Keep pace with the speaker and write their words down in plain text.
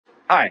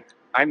Hi,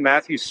 I'm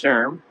Matthew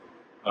Sturm,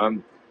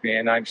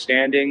 and I'm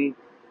standing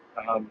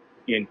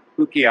in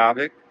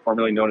Utqiagvik,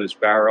 formerly known as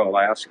Barrow,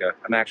 Alaska.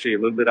 I'm actually a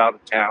little bit out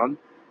of town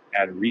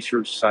at a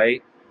research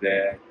site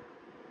that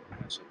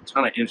has a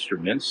ton of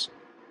instruments,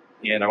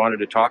 and I wanted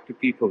to talk to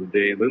people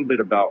today a little bit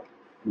about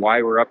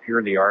why we're up here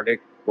in the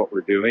Arctic, what we're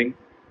doing,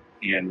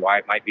 and why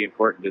it might be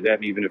important to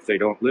them even if they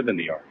don't live in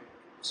the Arctic.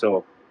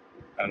 So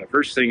the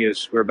first thing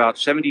is we're about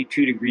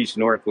 72 degrees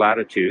north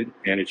latitude,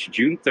 and it's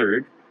June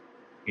 3rd.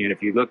 And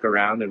if you look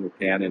around, and we'll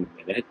pan in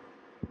a minute,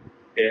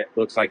 it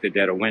looks like the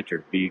dead of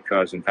winter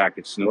because, in fact,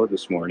 it snowed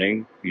this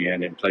morning,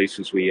 and in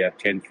places we have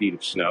 10 feet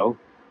of snow.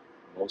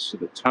 Most of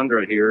the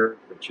tundra here,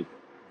 which is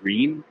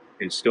green,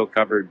 is still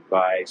covered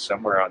by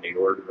somewhere on the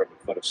order of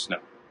a foot of snow.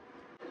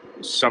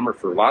 It's summer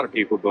for a lot of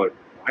people, but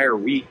why are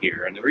we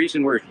here? And the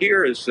reason we're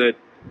here is that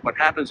what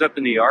happens up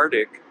in the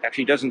Arctic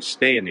actually doesn't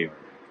stay in the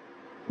Arctic.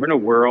 We're in a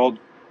world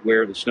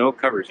where the snow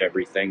covers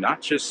everything,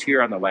 not just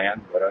here on the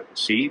land, but at the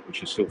sea,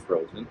 which is still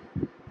frozen.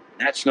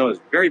 That snow is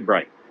very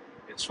bright.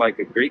 It's like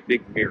a great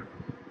big mirror.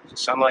 The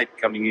sunlight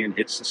coming in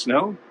hits the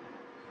snow,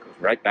 goes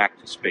right back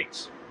to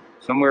space.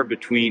 Somewhere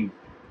between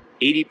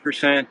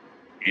 80%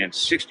 and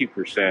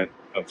 60%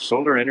 of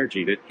solar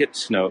energy that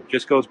hits snow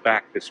just goes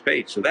back to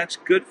space. So that's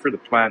good for the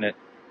planet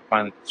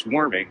that's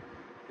warming,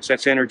 because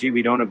that's energy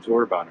we don't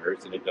absorb on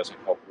Earth, and it doesn't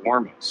help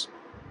warm us.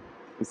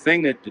 The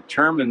thing that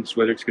determines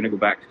whether it's going to go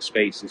back to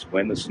space is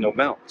when the snow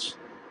melts.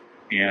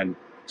 And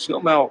snow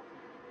melt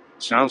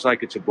sounds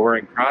like it's a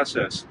boring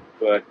process,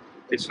 but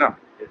it's not.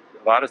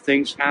 A lot of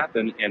things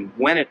happen, and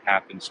when it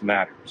happens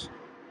matters.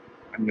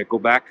 I'm going to go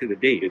back to the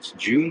date. It's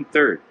June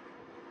 3rd.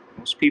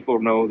 Most people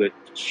know that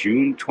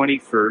June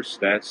 21st,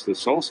 that's the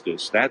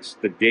solstice. That's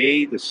the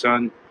day the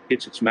sun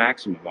hits its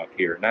maximum up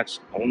here, and that's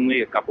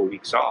only a couple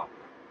weeks off.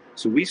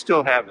 So we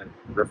still have a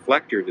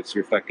reflector that's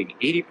reflecting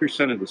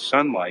 80% of the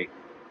sunlight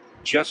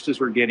just as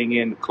we're getting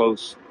in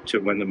close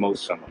to when the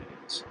most sunlight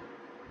is.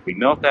 If we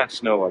melt that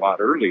snow a lot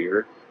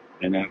earlier,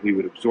 then that we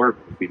would absorb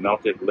it. If we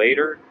melt it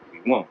later,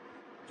 we won't.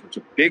 So it's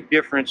a big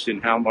difference in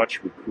how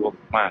much we cool the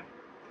planet.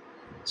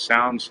 It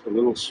sounds a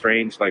little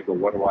strange, like, well,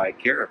 what do I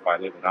care if I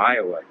live in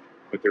Iowa?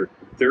 But there are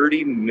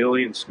 30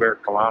 million square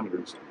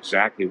kilometers of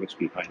exactly what's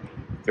behind me.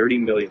 30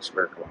 million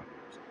square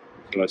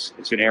kilometers. So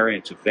it's an area,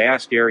 it's a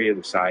vast area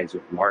the size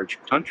of large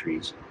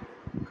countries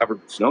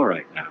covered with snow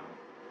right now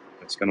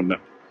that's going to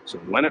melt. So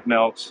when it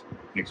melts,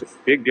 it makes a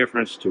big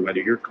difference to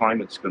whether your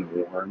climate's going to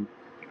warm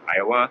in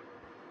Iowa,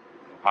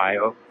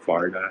 Ohio,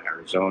 Florida,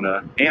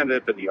 Arizona, and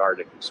up in the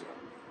Arctic as well.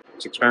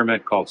 It's an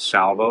experiment called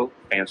SALVO,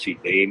 fancy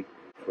name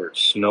for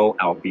snow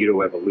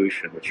albedo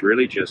evolution, which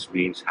really just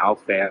means how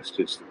fast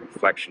is the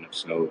reflection of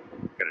snow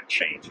going to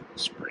change in the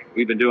spring.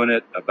 We've been doing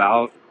it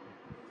about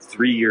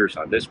 3 years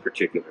on this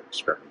particular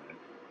experiment.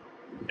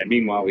 And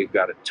meanwhile, we've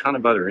got a ton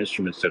of other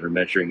instruments that are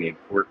measuring the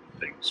important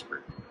things.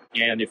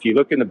 And if you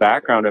look in the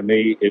background of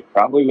me, it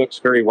probably looks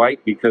very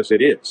white because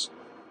it is.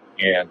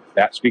 And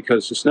that's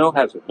because the snow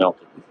hasn't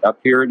melted. Up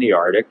here in the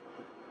Arctic,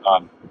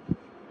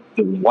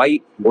 the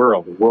white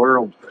world, the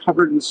world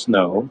covered in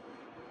snow,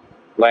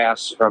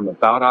 lasts from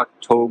about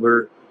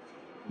October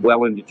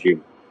well into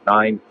June.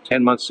 9,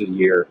 10 months of the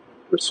year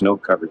we're snow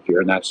covered here,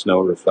 and that snow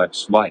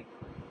reflects light.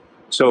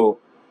 So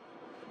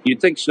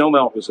you'd think snow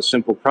melt was a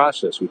simple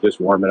process. We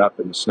just warm it up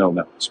and the snow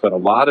melts. But a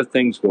lot of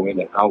things go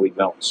into how we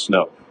melt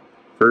snow.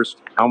 First,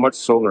 how much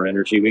solar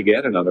energy we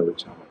get, in other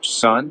words, how much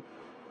sun,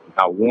 and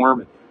how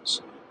warm it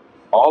is.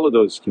 All of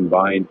those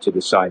combine to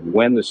decide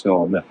when the snow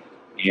will melt.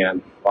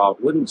 And while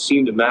it wouldn't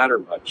seem to matter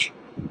much,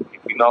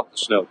 if we melt the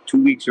snow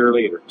 2 weeks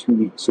early or 2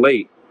 weeks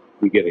late,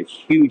 we get a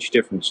huge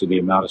difference in the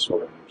amount of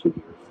solar energy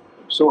the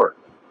Earth absorbs.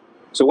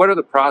 So what are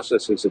the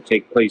processes that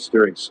take place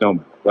during snow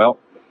melt? Well,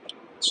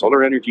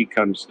 solar energy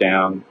comes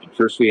down, and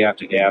first we have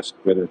to ask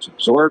whether it's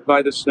absorbed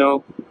by the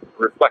snow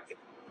or reflected.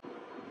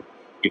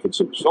 If it's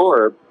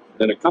absorbed,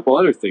 then a couple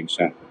other things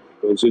happen.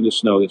 It goes into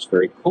snow that's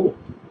very cold,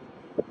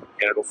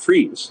 and it'll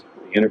freeze.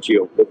 The energy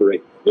will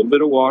liberate a little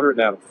bit of water, and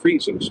that'll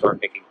freeze and start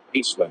making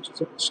ice lenses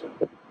of the snow.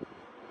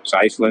 Those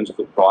ice lenses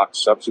will block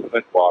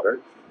subsequent water,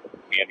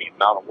 and the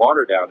amount of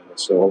water down in the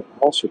snow will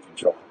also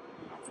control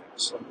how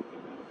fast it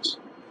melts.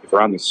 If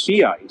we're on the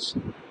sea ice,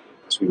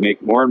 as we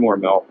make more and more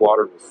melt,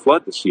 water will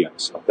flood the sea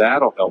ice. So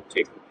that'll help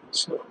take the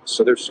snow.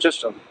 So there's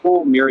just a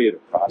whole myriad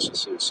of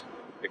processes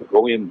that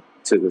go into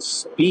the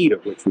speed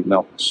at which we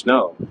melt the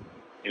snow.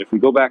 And if we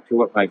go back to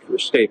what my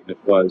first statement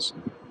was,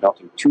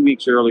 melting 2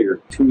 weeks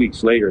earlier, 2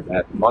 weeks later,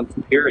 that month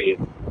period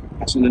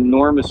has an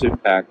enormous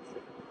impact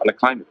on the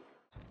climate.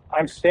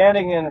 I'm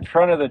standing in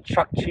front of the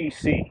Utqiagvik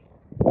Sea.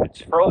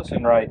 It's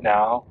frozen right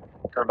now.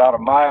 We're about a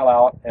mile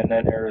out, and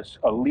then there's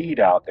a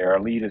lead out there.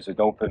 A lead is an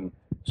open,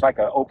 it's like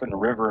an open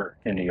river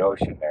in the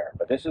ocean there.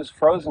 But this is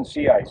frozen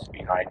sea ice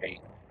behind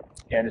me.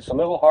 And it's a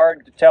little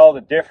hard to tell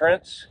the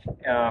difference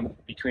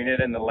between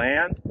it and the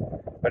land,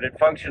 but it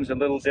functions a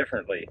little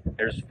differently.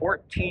 There's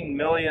 14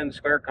 million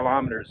square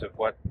kilometers of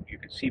what you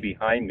can see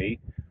behind me,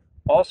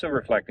 also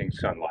reflecting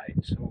sunlight.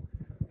 So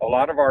a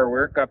lot of our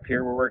work up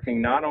here, we're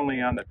working not only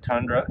on the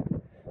tundra,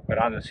 but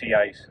on the sea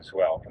ice as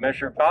well. To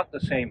measure about the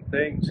same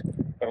things,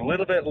 but a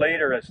little bit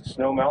later as the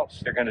snow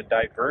melts, they're going to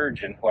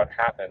diverge, and what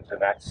happens,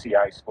 and that sea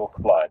ice will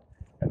flood,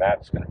 and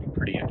that's going to be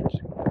pretty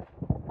interesting.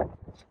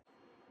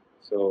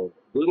 So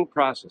little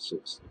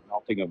processes, the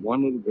melting of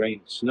one little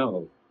grain of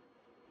snow,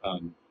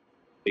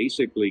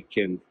 basically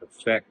can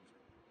affect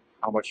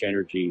how much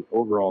energy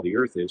overall the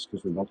Earth is,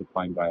 because we're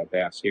multiplying by a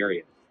vast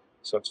area.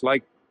 So it's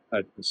like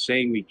a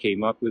saying we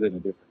came up with in a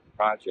different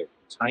project: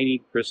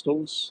 tiny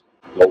crystals,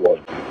 low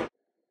energy.